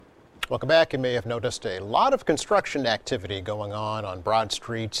Welcome back. You may have noticed a lot of construction activity going on Broad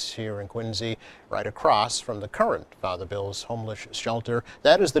Street here in Quincy, right across from the current Father Bill's homeless shelter.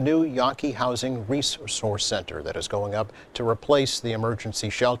 That is the new Yawkey Housing Resource Center that is going up to replace the emergency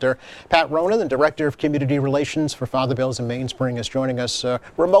shelter. Pat Ronan, the Director of Community Relations for Father Bill's in Mainspring, is joining us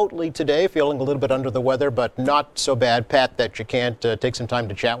remotely today, feeling a little bit under the weather, but not so bad, Pat, that you can't take some time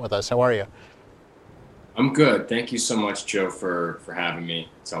to chat with us. How are you? I'm good. Thank you so much, Joe, for having me.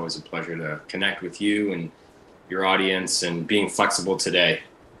 It's always a pleasure to connect with you and your audience and being flexible today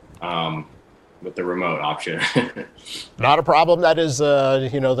with the remote option. Not a problem. That is,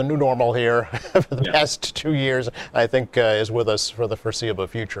 the new normal here for the Yeah. past 2 years, I think is with us for the foreseeable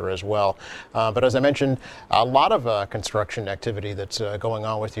future as well. But as I mentioned, a lot of construction activity that's going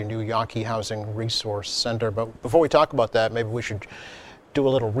on with your new Yawkey Housing Resource Center. But before we talk about that, maybe we should do a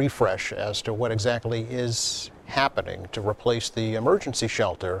little refresh as to what exactly is happening to replace the emergency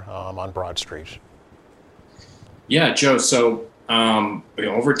shelter on Broad Street. Yeah, Joe. So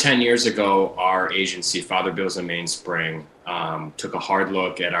over 10 years ago, our agency, Father Bill's in Mainspring, took a hard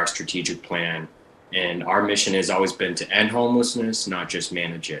look at our strategic plan. And our mission has always been to end homelessness, not just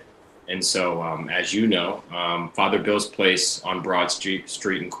manage it. And so, as you know, Father Bill's Place on Broad Street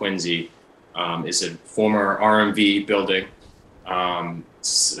in Quincy is a former RMV building.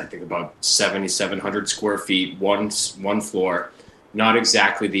 I think about 7,700 square feet, one floor, not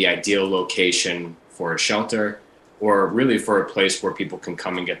exactly the ideal location for a shelter or really for a place where people can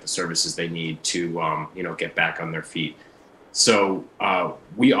come and get the services they need to, get back on their feet. So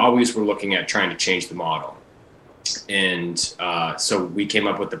we always were looking at trying to change the model. And so we came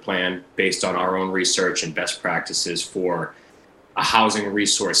up with the plan based on our own research and best practices for a housing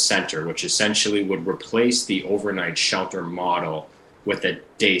resource center, which essentially would replace the overnight shelter model with a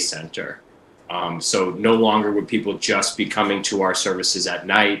day center. So no longer would people just be coming to our services at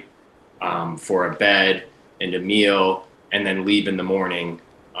night for a bed and a meal and then leave in the morning.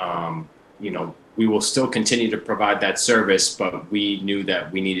 We will still continue to provide that service, but we knew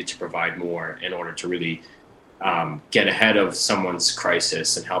that we needed to provide more in order to really get ahead of someone's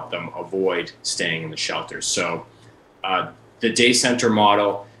crisis and help them avoid staying in the shelters. So the day center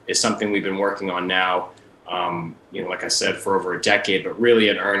model is something we've been working on now, like I said, for over a decade, but really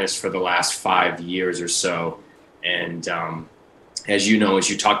in earnest for the last 5 years or so. And as you know, as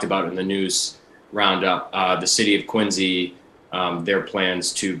you talked about in the news roundup, the city of Quincy, their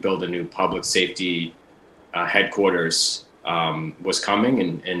plans to build a new public safety headquarters was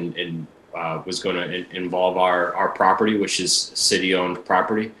coming and was going to involve our property, which is city-owned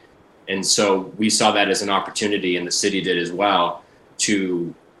property. And so we saw that as an opportunity, and the city did as well,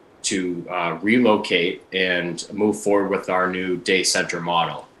 to relocate and move forward with our new day center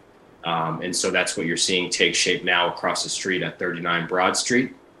model. And so that's what you're seeing take shape now across the street at 39 Broad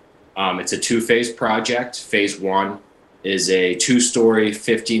Street. It's a two-phase project. Phase one is a two-story,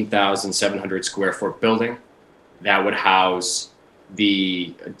 15,700 square foot building that would house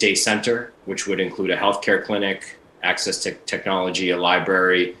the day center, which would include a healthcare clinic, access to technology, a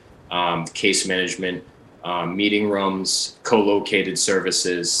library, case management, meeting rooms, co-located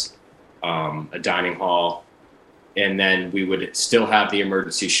services, a dining hall, and then we would still have the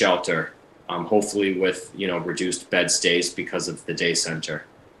emergency shelter, hopefully with reduced bed stays because of the day center.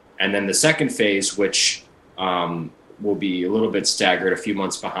 And then the second phase, which will be a little bit staggered, a few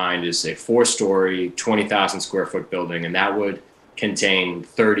months behind, is a 4-story, 20,000 square foot building, and that would contain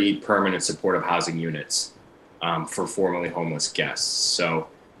 30 permanent supportive housing units for formerly homeless guests. So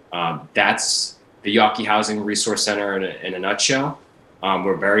that's the Yawkey Housing Resource Center in a nutshell.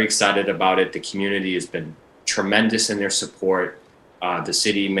 We're very excited about it. The community has been tremendous in their support. The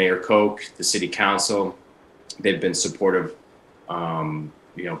city, Mayor Koch, the city council, they've been supportive,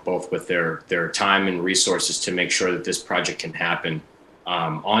 both with their time and resources to make sure that this project can happen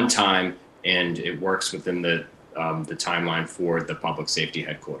on time and it works within the timeline for the public safety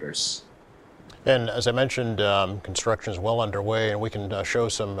headquarters. And as I mentioned, construction is well underway, and we can show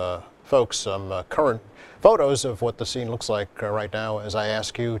some folks some current photos of what the scene looks like right now as I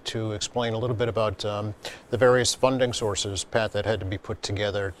ask you to explain a little bit about the various funding sources, Pat, that had to be put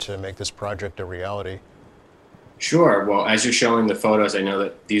together to make this project a reality. Sure. Well, as you're showing the photos, I know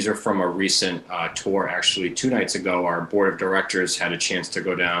that these are from a recent tour. Actually, 2 nights ago, our board of directors had a chance to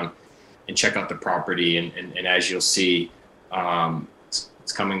go down and check out the property. And as you'll see,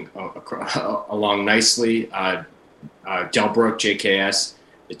 it's coming along nicely. Delbrook JKS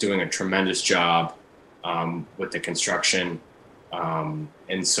is doing a tremendous job with the construction.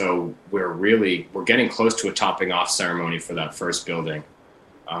 And so we're getting close to a topping off ceremony for that first building.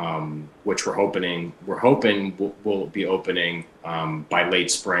 which we're hoping will be opening by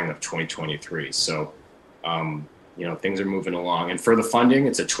late spring of 2023. So, things are moving along. And for the funding,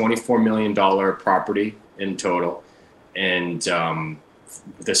 it's a $24 million property in total. And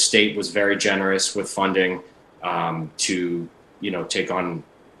the state was very generous with funding to, take on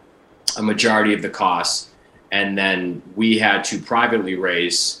a majority of the costs. And then we had to privately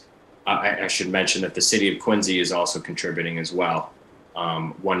raise, I should mention that the city of Quincy is also contributing as well,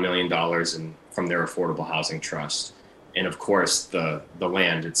 $1 million from their Affordable Housing Trust. And of course, the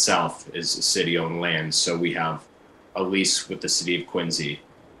land itself is city-owned land. So we have a lease with the city of Quincy,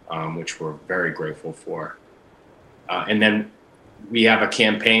 which we're very grateful for. And then we have a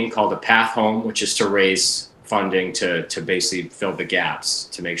campaign called the Path Home, which is to raise funding to basically fill the gaps,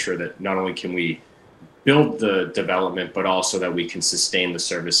 to make sure that not only can we build the development, but also that we can sustain the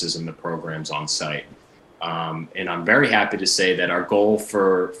services and the programs on site. And I'm very happy to say that our goal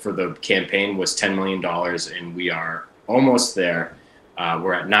for the campaign was $10 million, and we are almost there.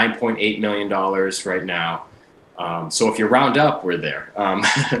 We're at $9.8 million right now. So if you round up, we're there.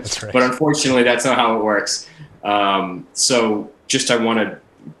 That's right. But unfortunately, that's not how it works. So just I want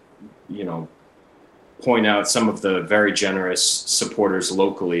to, point out some of the very generous supporters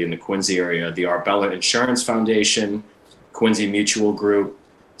locally in the Quincy area: the Arbella Insurance Foundation, Quincy Mutual Group,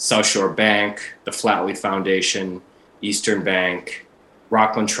 South Shore Bank, the Flatley Foundation, Eastern Bank,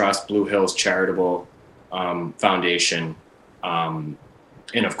 Rockland Trust, Blue Hills Charitable Foundation, and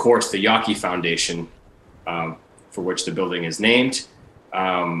of course the Yawkey Foundation, for which the building is named,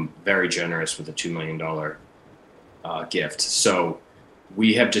 very generous with a $2 million gift. So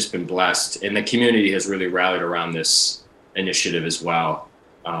we have just been blessed, and the community has really rallied around this initiative as well,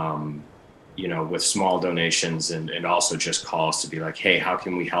 with small donations and also just calls to be like, hey, how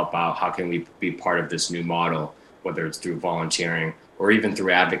can we help out? How can we be part of this new model, whether it's through volunteering or even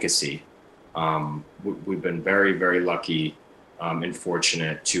through advocacy? We've been very, very lucky and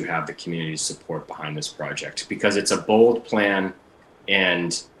fortunate to have the community support behind this project, because it's a bold plan.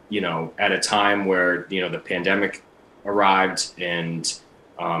 And, at a time where, the pandemic arrived and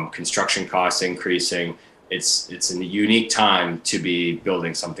construction costs increasing, it's a unique time to be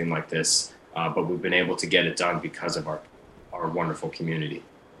building something like this. But we've been able to get it done because of our wonderful community.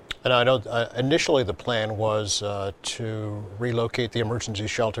 And I know initially the plan was to relocate the emergency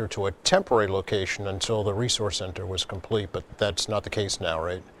shelter to a temporary location until the resource center was complete, but that's not the case now,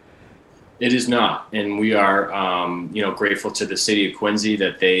 right? It is not. And we are, grateful to the city of Quincy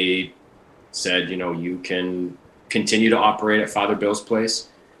that they said, you can continue to operate at Father Bill's Place,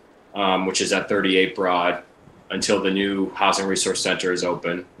 which is at 38 Broad, until the new Housing Resource Center is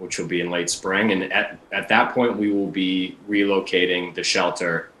open, which will be in late spring. And at that point, we will be relocating the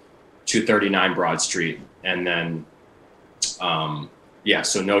shelter to 39 Broad Street. And then,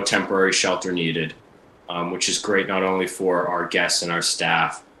 so no temporary shelter needed, which is great not only for our guests and our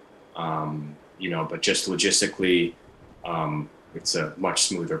staff, but just logistically, it's a much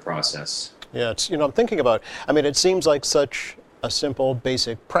smoother process. Yeah, I'm thinking about, it seems like such a simple,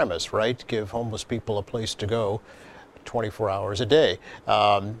 basic premise, right? Give homeless people a place to go 24 hours a day.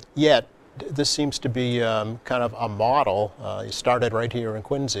 Yet, this seems to be kind of a model. You started right here in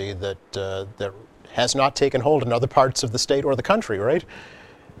Quincy that has not taken hold in other parts of the state or the country, right?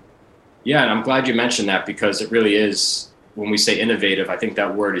 Yeah, and I'm glad you mentioned that, because it really is, when we say innovative, I think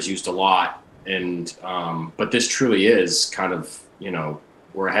that word is used a lot. And but this truly is kind of,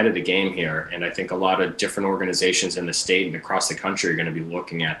 we're ahead of the game here. And I think a lot of different organizations in the state and across the country are going to be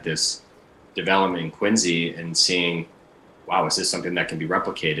looking at this development in Quincy and seeing, wow, is this something that can be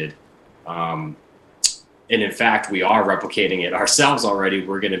replicated? And in fact, we are replicating it ourselves already.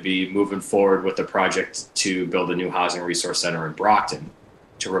 We're going to be moving forward with the project to build a new housing resource center in Brockton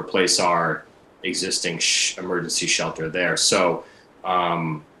to replace our existing emergency shelter there. So,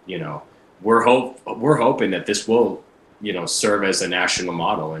 we're hoping that this will, serve as a national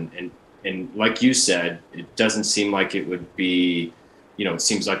model. And like you said, it doesn't seem like it would be, it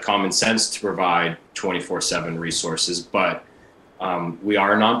seems like common sense to provide 24/7 resources, but we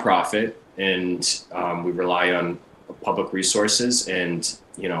are a nonprofit, and we rely on public resources. And,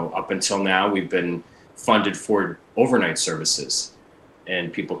 up until now, we've been funded for overnight services,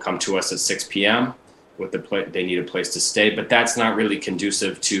 and people come to us at 6 p.m. they need a place to stay, but that's not really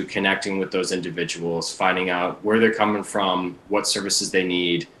conducive to connecting with those individuals, finding out where they're coming from, what services they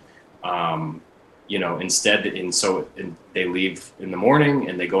need. Instead, they leave in the morning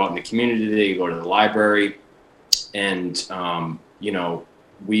and they go out in the community, they go to the library, and,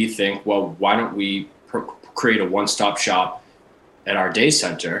 we think, well, why don't we create a one-stop shop at our day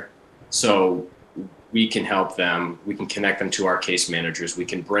center? So, we can help them. We can connect them to our case managers. We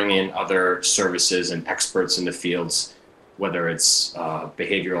can bring in other services and experts in the fields, whether it's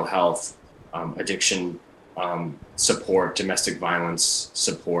behavioral health, addiction support, domestic violence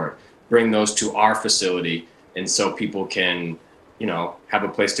support, bring those to our facility. And so people can, have a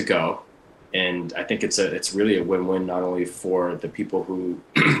place to go. And I think it's really a win-win, not only for the people who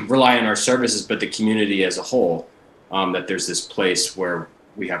rely on our services, but the community as a whole, that there's this place where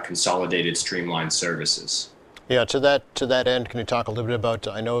we have consolidated, streamlined services. Yeah, to that end, can you talk a little bit about,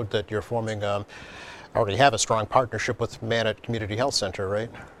 I know that you're forming, already have a strong partnership with Manatt Community Health Center, right?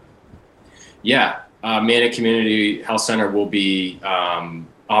 Yeah, Manatt Community Health Center will be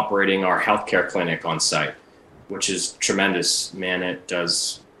operating our healthcare clinic on site, which is tremendous. Manatt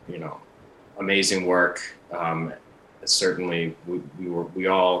does, amazing work. Certainly, we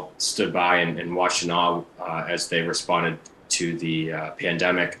all stood by and watched in awe as they responded to the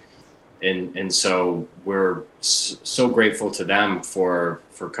pandemic, and so we're so grateful to them for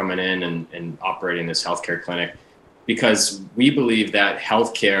coming in and operating this healthcare clinic, because we believe that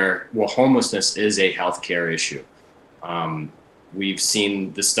homelessness is a healthcare issue. We've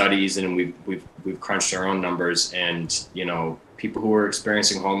seen the studies and we've crunched our own numbers, and people who are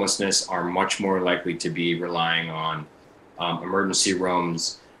experiencing homelessness are much more likely to be relying on emergency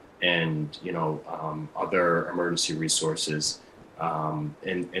rooms and other emergency resources,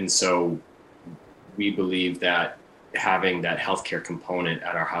 and so we believe that having that healthcare component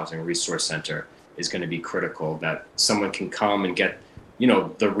at our housing resource center is going to be critical, that someone can come and get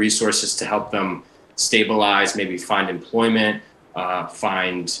the resources to help them stabilize, maybe find employment,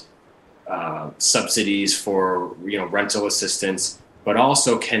 find subsidies for rental assistance, but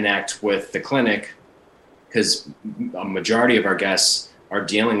also connect with the clinic, because a majority of our guests are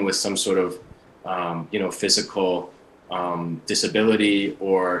dealing with some sort of physical disability,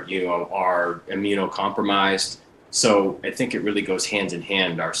 or are immunocompromised. So I think it really goes hand in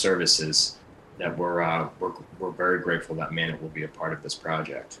hand, our services, that we're very grateful that Manatt will be a part of this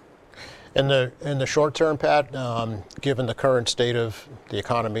project. In the short term, Pat, given the current state of the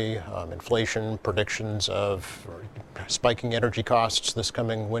economy, inflation, predictions of spiking energy costs this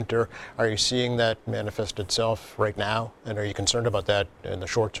coming winter, are you seeing that manifest itself right now? And are you concerned about that in the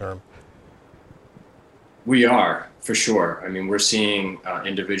short term? We are, for sure. I mean, we're seeing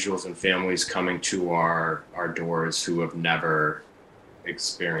individuals and families coming to our doors who have never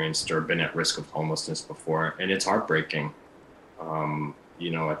experienced or been at risk of homelessness before, and it's heartbreaking.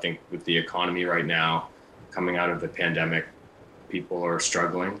 I think with the economy right now, coming out of the pandemic, people are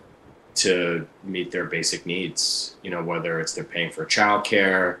struggling to meet their basic needs, whether it's they're paying for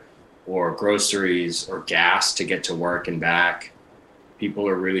childcare or groceries or gas to get to work and back. People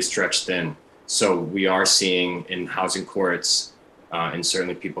are really stretched thin. So we are seeing in housing courts, and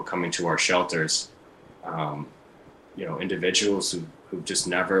certainly people coming to our shelters, individuals who just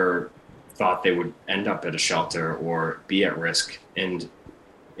never thought they would end up at a shelter or be at risk and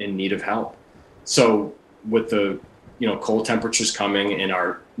in need of help. So with the cold temperatures coming, and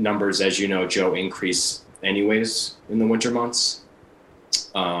our numbers, as you know, Joe, increase anyways in the winter months,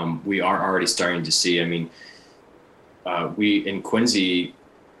 we are already starting to see, we in Quincy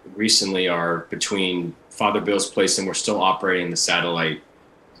recently are between Father Bill's place, and we're still operating the satellite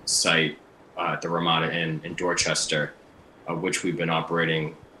site at the Ramada Inn in Dorchester, which we've been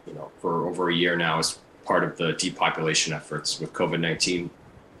operating for over a year now as part of the depopulation efforts with COVID-19.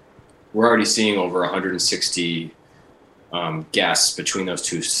 We're already seeing over 160 guests between those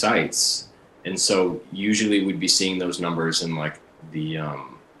two sites, and so usually we'd be seeing those numbers in like the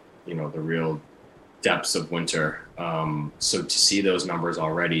the real depths of winter. So to see those numbers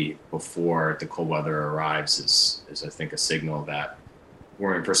already before the cold weather arrives is I think a signal that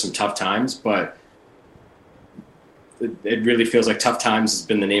we're in for some tough times, but it really feels like tough times has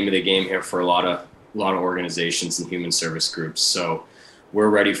been the name of the game here for a lot of organizations and human service groups. So we're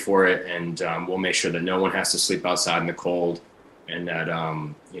ready for it, and we'll make sure that no one has to sleep outside in the cold, and that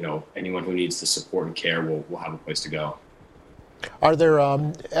anyone who needs the support and care will have a place to go. Are there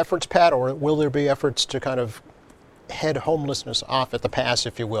efforts, Pat, or will there be efforts to kind of head homelessness off at the pass,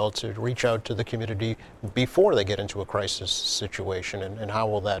 if you will, to reach out to the community before they get into a crisis situation, and how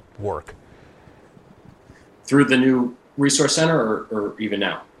will that work? Through the new resource center, or even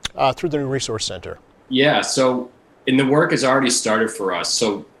now? Through the new resource center. Yeah, so the work has already started for us.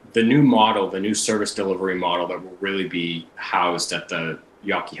 So the new model, the new service delivery model that will really be housed at the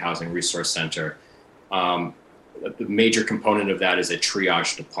Yawkey Housing Resource Center, the major component of that is a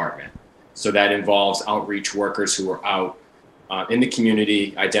triage department. So that involves outreach workers who are out in the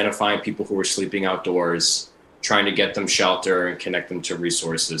community, identifying people who are sleeping outdoors, trying to get them shelter and connect them to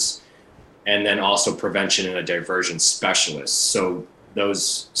resources. and then also prevention and a diversion specialist. So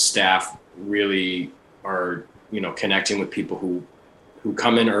those staff really are, connecting with people who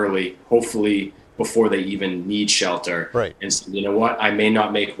come in early, hopefully before they even need shelter. Right. And say, you know what, I may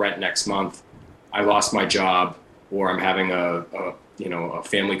not make rent next month. I lost my job, or I'm having a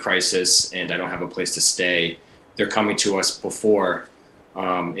family crisis and I don't have a place to stay. They're coming to us before,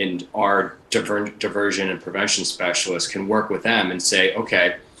 and our diversion and prevention specialists can work with them and say,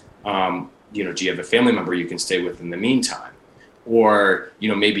 okay, do you have a family member you can stay with in the meantime? Or,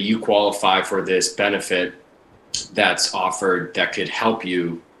 maybe you qualify for this benefit that's offered that could help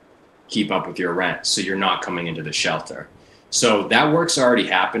you keep up with your rent, so you're not coming into the shelter. So that work's already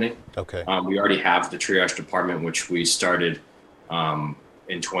happening. Okay. We already have the triage department, which we started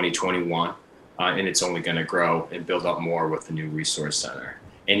in 2021, and it's only going to grow and build up more with the new resource center.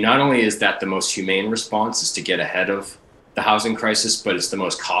 And not only is that the most humane response, is to get ahead of the housing crisis, but it's the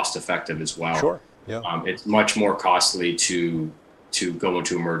most cost effective as well. Sure. Yeah. It's much more costly to go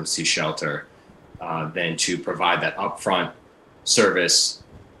into emergency shelter than to provide that upfront service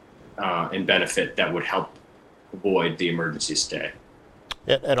and benefit that would help avoid the emergency stay.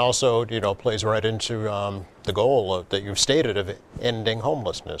 And also, plays right into the goal that you've stated of ending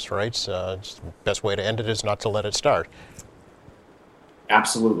homelessness, right? It's the best way to end it is not to let it start.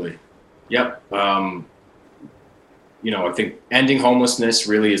 Absolutely. Yep. I think ending homelessness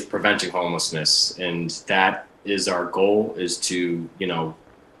really is preventing homelessness. And that is our goal, is to,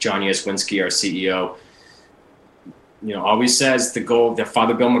 John Yaswinski, our CEO, always says the goal that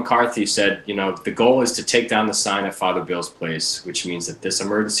Father Bill McCarthy said, the goal is to take down the sign at Father Bill's place, which means that this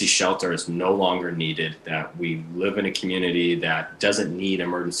emergency shelter is no longer needed, that we live in a community that doesn't need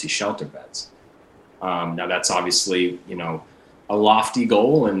emergency shelter beds. Now that's obviously, a lofty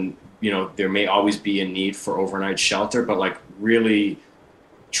goal, and, there may always be a need for overnight shelter, but really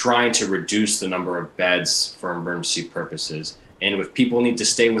trying to reduce the number of beds for emergency purposes. And if people need to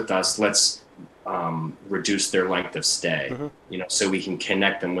stay with us, let's reduce their length of stay, so we can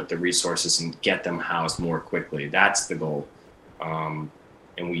connect them with the resources and get them housed more quickly. That's the goal. And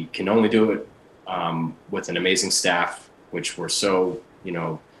we can only do it with an amazing staff, which we're so,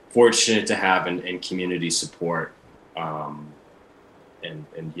 fortunate to have, and community support.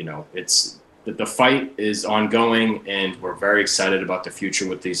 It's the fight is ongoing, and we're very excited about the future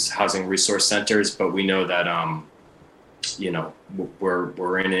with these housing resource centers, but we know that,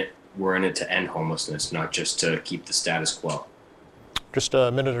 we're in it. We're in it to end homelessness, not just to keep the status quo. Just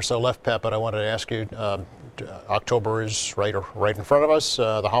a minute or so left, Pat, but I wanted to ask you, October is right in front of us.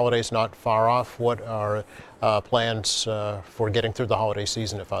 The holiday's not far off. What are plans for getting through the holiday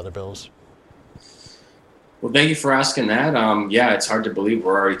season at Father Bill's? Well, thank you for asking that. Yeah, it's hard to believe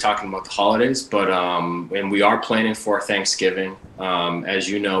we're already talking about the holidays, but and we are planning for Thanksgiving. As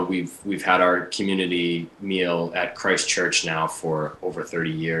you know, we've had our community meal at Christ Church now for over 30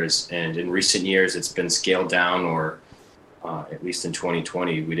 years, and in recent years it's been scaled down, or at least in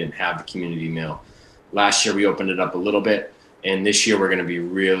 2020 we didn't have the community meal. Last year we opened it up a little bit, and this year we're going to be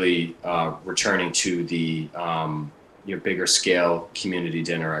really returning to the bigger scale community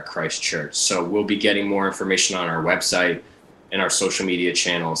dinner at Christ Church. So we'll be getting more information on our website and our social media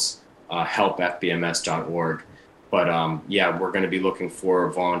channels, helpfbms.org. But we're going to be looking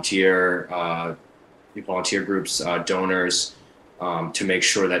for volunteer groups, donors, to make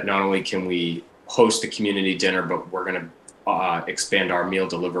sure that not only can we host the community dinner, but we're going to expand our meal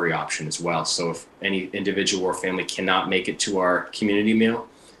delivery option as well. So if any individual or family cannot make it to our community meal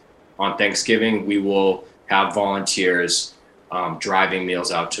on Thanksgiving, we will have volunteers driving meals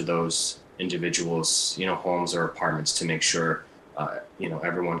out to those individuals, homes or apartments, to make sure,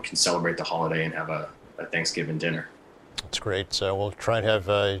 everyone can celebrate the holiday and have a Thanksgiving dinner. That's great. So we'll try and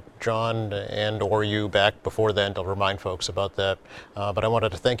have John and or you back before then to remind folks about that. But I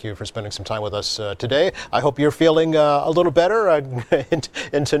wanted to thank you for spending some time with us today. I hope you're feeling a little better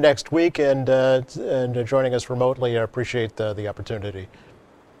into next week, and joining us remotely. I appreciate the opportunity.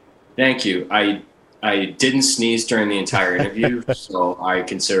 Thank you. I didn't sneeze during the entire interview, so I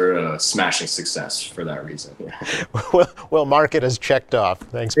consider it a smashing success for that reason. Well, mark it as checked off.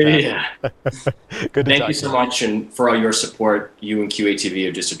 Thanks, Pat. Yeah. Good to Thank talk you to so much, and for all your support. You and QATV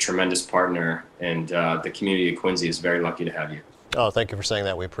are just a tremendous partner, and the community of Quincy is very lucky to have you. Oh, thank you for saying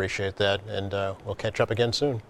that. We appreciate that, and we'll catch up again soon.